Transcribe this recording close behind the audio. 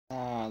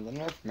the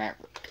Nerf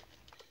Maverick.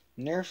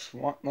 Nerf's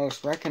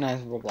most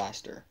recognizable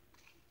blaster.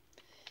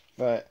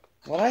 But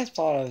what I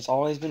thought has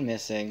always been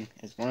missing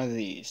is one of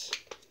these.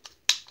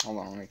 Hold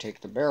on, let me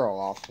take the barrel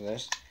off of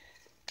this.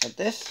 But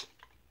this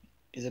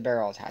is a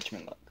barrel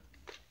attachment lug.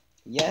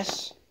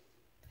 Yes,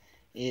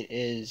 it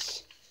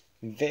is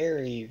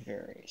very,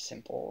 very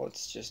simple.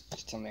 It's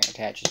just something that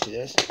attaches to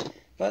this.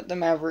 But the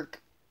Maverick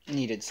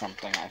needed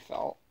something, I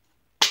felt.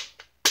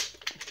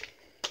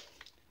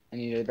 I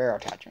needed a barrel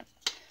attachment.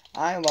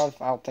 I love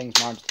how things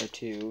modular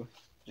too,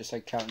 just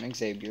like Trout and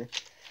Xavier.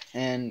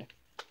 And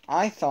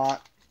I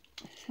thought,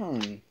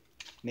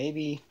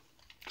 maybe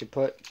could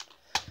put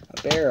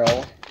a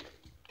barrel,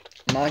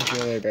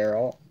 modular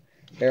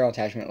barrel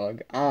attachment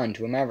lug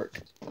onto a Maverick.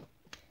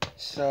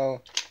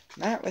 So,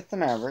 with the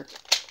Maverick,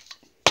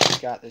 we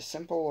got this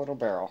simple little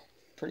barrel,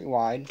 pretty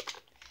wide.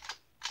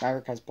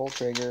 Maverick has pull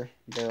trigger,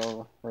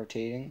 barrel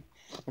rotating,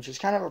 which is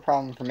kind of a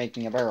problem for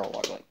making a barrel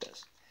lug like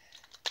this.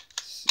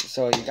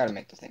 So you gotta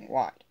make the thing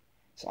wide.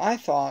 So I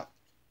thought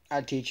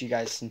I'd teach you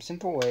guys some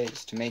simple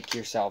ways to make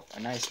yourself a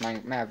nice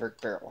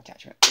Maverick barrel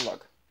attachment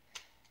lug.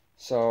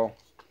 So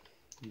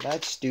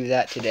let's do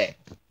that today.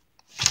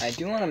 I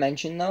do want to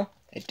mention though,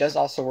 it does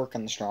also work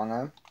on the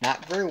strongarm.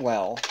 Not very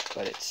well,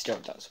 but it still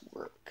does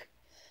work.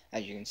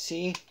 As you can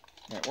see,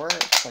 it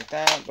works like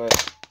that,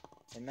 but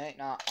it might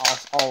not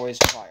always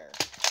fire.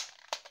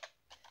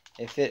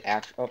 If it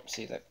actually,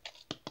 see that,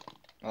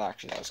 well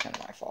actually that was kind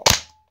of my fault.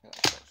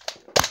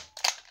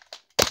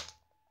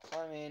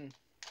 I mean,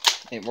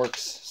 it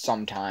works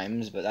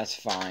sometimes, but that's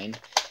fine.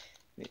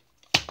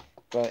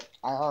 But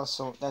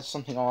that's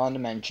something I wanted to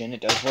mention.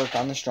 It does work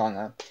on the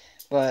strongarm.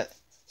 But,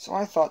 so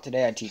I thought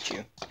today I'd teach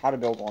you how to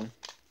build one.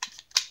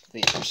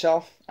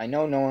 Yourself. I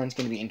know no one's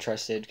going to be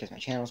interested because my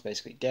channel's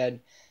basically dead.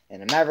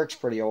 And the Maverick's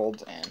pretty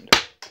old, and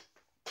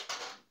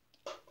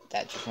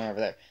that just went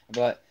over there.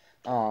 But,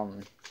 I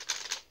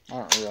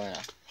don't really know.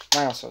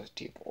 Mine also has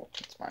T-pole.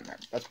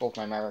 That's both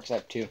my Mavericks. I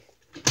have two.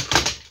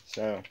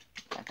 So,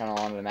 I kind of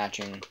wanted a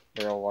matching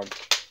barrel lug.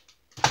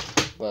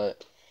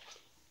 But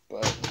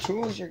the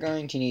tools you're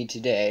going to need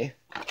today,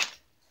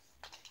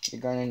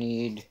 you're going to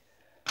need,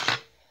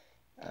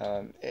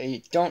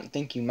 I don't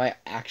think you might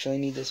actually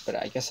need this, but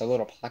I guess a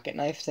little pocket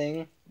knife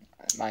thing.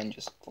 Mine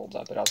just folds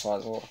up. It also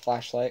has a little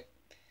flashlight.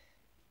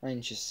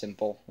 Mine's just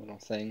simple little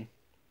thing.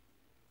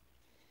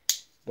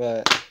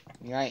 But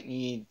you might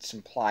need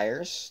some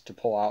pliers to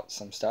pull out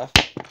some stuff.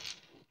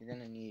 You're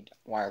going to need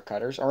wire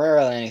cutters, or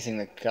really anything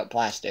that cut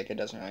plastic, it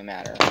doesn't really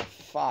matter.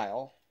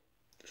 File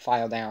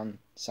down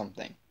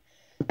something.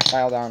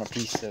 File down a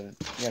piece of, you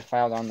gotta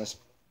file down this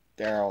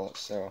barrel,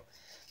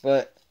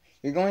 but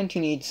you're going to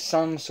need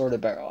some sort of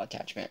barrel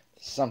attachment.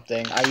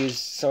 Something. I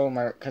use,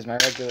 because my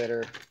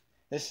regulator,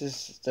 this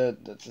is the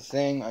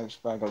thing, I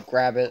gotta go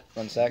grab it,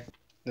 one sec.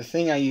 The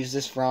thing I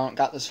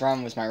got this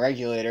from was my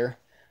regulator.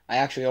 I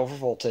actually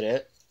overvolted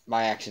it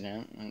by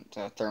accident, and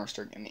the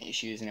thermistor gave me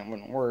issues and it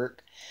wouldn't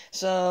work,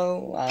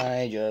 so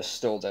I just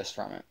stole this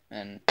from it,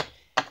 and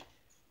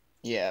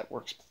yeah, it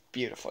works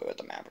beautifully with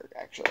the Maverick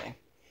actually.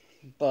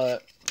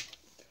 But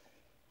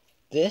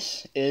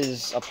this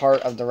is a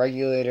part of the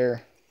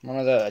regulator, one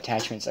of the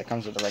attachments that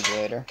comes with the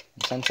regulator.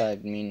 Since I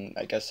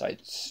guess I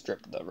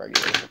stripped the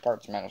regulator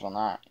parts, might as well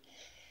not.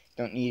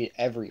 Don't need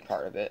every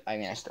part of it. I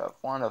mean, I still have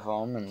one of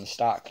them, and the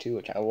stock too,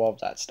 which I love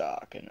that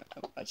stock, and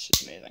that's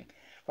just amazing.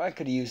 I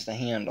could use the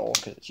handle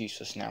because it's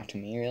useless now to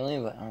me, really.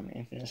 But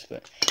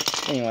But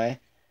anyway,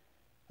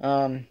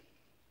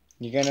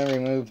 you're gonna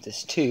remove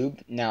this tube.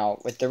 Now,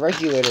 with the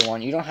regulator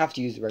one, you don't have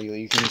to use the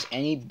regulator. You can use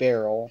any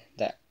barrel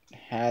that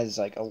has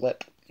like a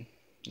lip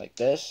like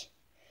this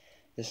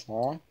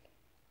long,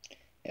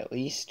 at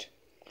least,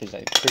 because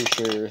I'm pretty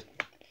sure.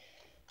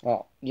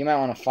 Well, you might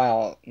want to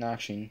file. No,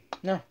 actually,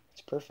 no,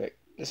 it's perfect.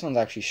 This one's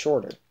actually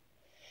shorter,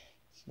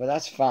 but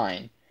that's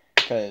fine.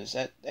 Because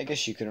I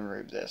guess you could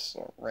remove this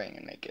little ring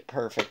and make it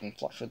perfect and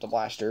flush with the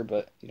blaster,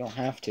 but you don't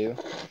have to.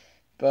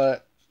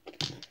 But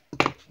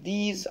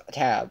these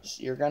tabs,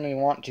 you're going to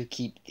want to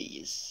keep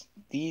these,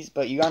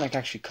 but you're going to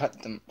actually cut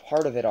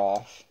part of it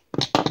off.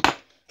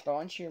 But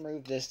once you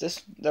remove this,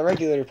 the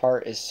regulator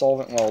part is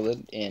solvent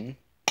welded in,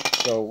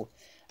 so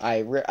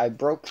I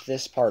broke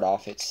this part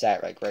off. It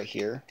sat like right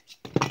here,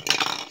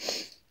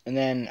 and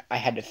then I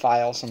had to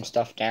file some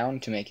stuff down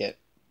to make it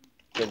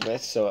good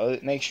width, so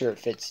make sure it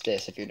fits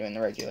this if you're doing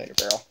the regulator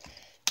barrel.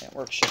 And it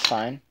works just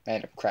fine. I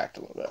had it cracked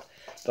a little bit.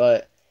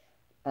 But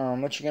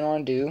what you're going to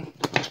want to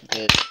do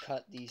is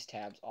cut these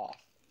tabs off.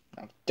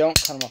 Now, don't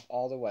cut them off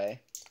all the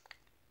way,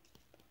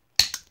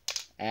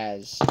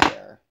 as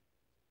they're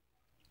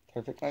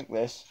perfect like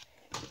this.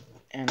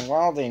 And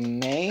while they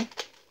may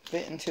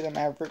fit into the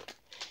Maverick,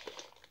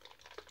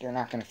 they're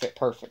not going to fit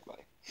perfectly.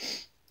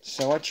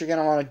 So what you're going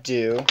to want to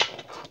do,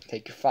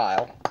 take your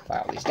file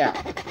these down.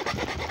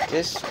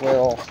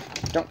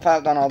 Don't file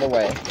it down all the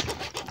way,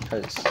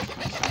 because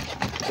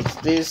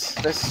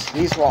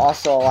these will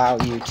also allow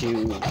you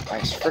to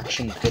nice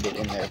friction fit it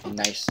in there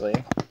nicely.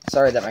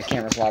 Sorry that my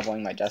camera's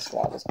wobbling, my desk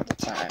wobbles at the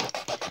time.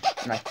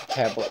 My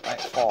tablet might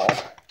fall.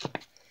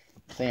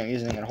 thing I'm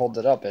using that holds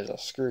it up is a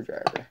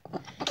screwdriver.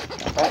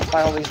 Now, don't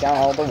file these down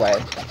all the way,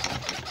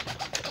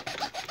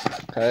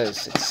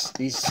 because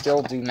these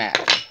still do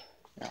matter.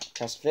 Now,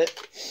 test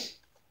fit.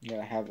 I'm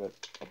gonna have a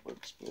upward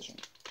explosion.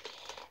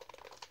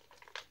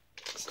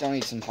 Still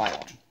need some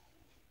filing.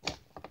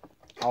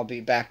 I'll be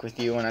back with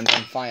you when I'm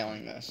done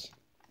filing this.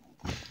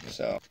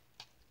 So,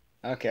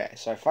 okay,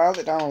 so I filed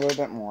it down a little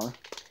bit more,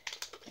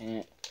 and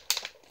it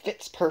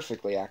fits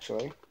perfectly,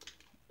 actually.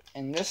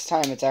 And this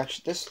time, it's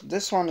actually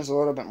this one is a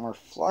little bit more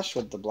flush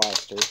with the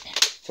blaster,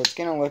 so it's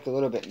gonna look a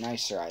little bit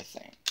nicer, I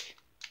think.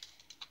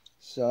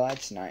 So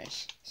that's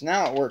nice. So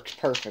now it works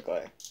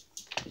perfectly.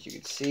 As you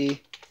can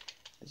see,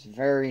 it's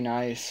very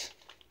nice.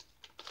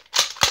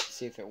 Let's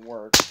see if it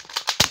works.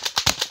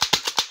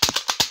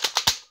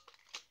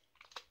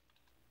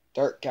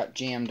 Dart got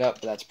jammed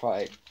up, but that's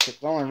probably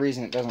the only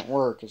reason it doesn't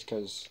work is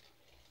because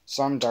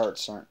some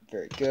darts aren't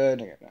very good.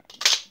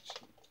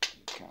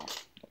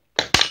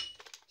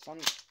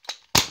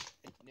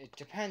 It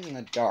depends on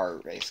the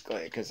dart,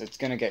 basically, because it's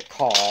gonna get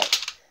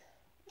caught.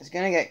 It's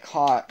gonna get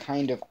caught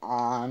kind of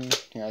on.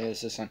 Here,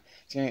 there's this one.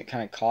 It's gonna get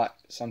kind of caught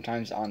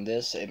sometimes on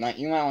this. You might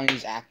want to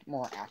use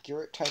more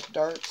accurate type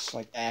darts,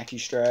 like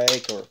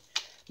AccuStrike, or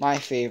my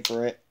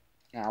favorite,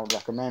 and I would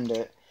recommend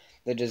it.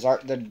 The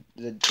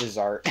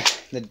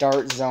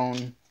Dart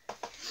Zone,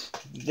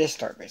 this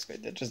dart basically,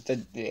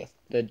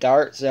 the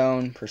Dart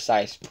Zone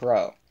Precise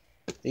Pro.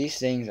 These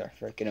things are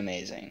freaking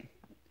amazing.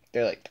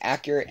 They're like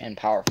accurate and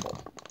powerful.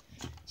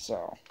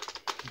 So,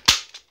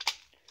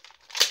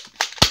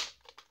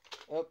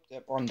 oh,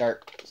 that one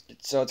dart.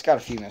 So it's got a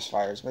few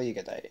misfires, but you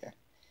get the idea.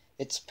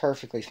 It's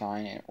perfectly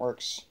fine and it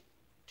works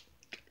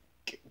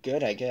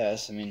good, I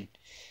guess. I mean,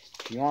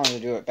 if you wanted to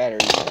do it better,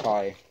 you could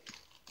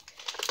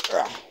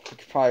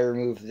probably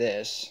remove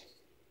this,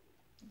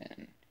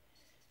 and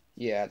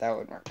yeah, that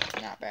would work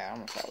not bad. I don't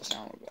know if that was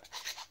down a little bit,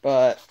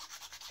 but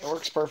it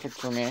works perfect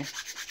for me.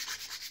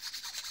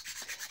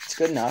 It's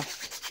good enough.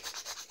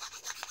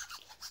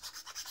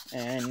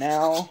 And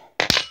now,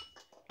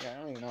 yeah, I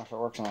don't even know if it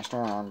works on my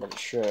strongarm, but it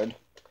should.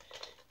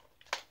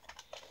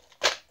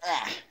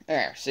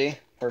 There, see?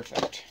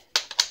 Perfect.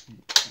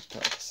 Let's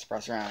put a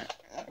suppressor on it.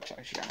 That looks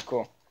actually kind of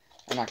cool.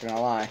 I'm not gonna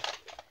lie.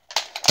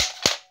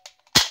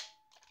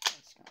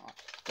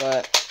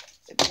 But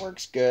it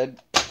works good.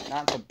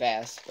 Not the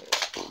best, but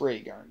it's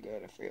pretty darn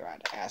good. If you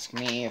had to ask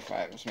me if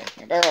I was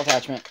making a barrel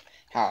attachment,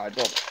 how I'd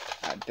build it.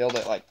 I'd build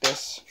it like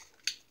this.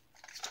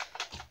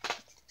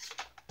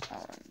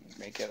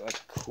 Make it look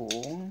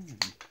cool.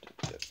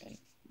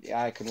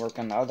 Yeah, I could work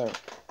on the other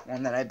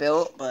one that I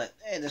built, but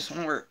hey, this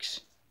one works.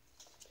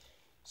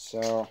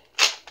 So,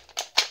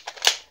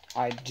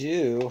 I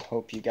do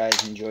hope you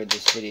guys enjoyed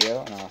this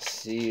video, and I'll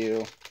see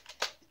you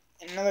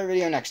in another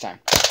video next time.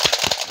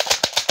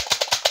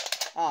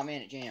 Oh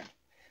man, it jammed.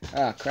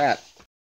 Oh crap.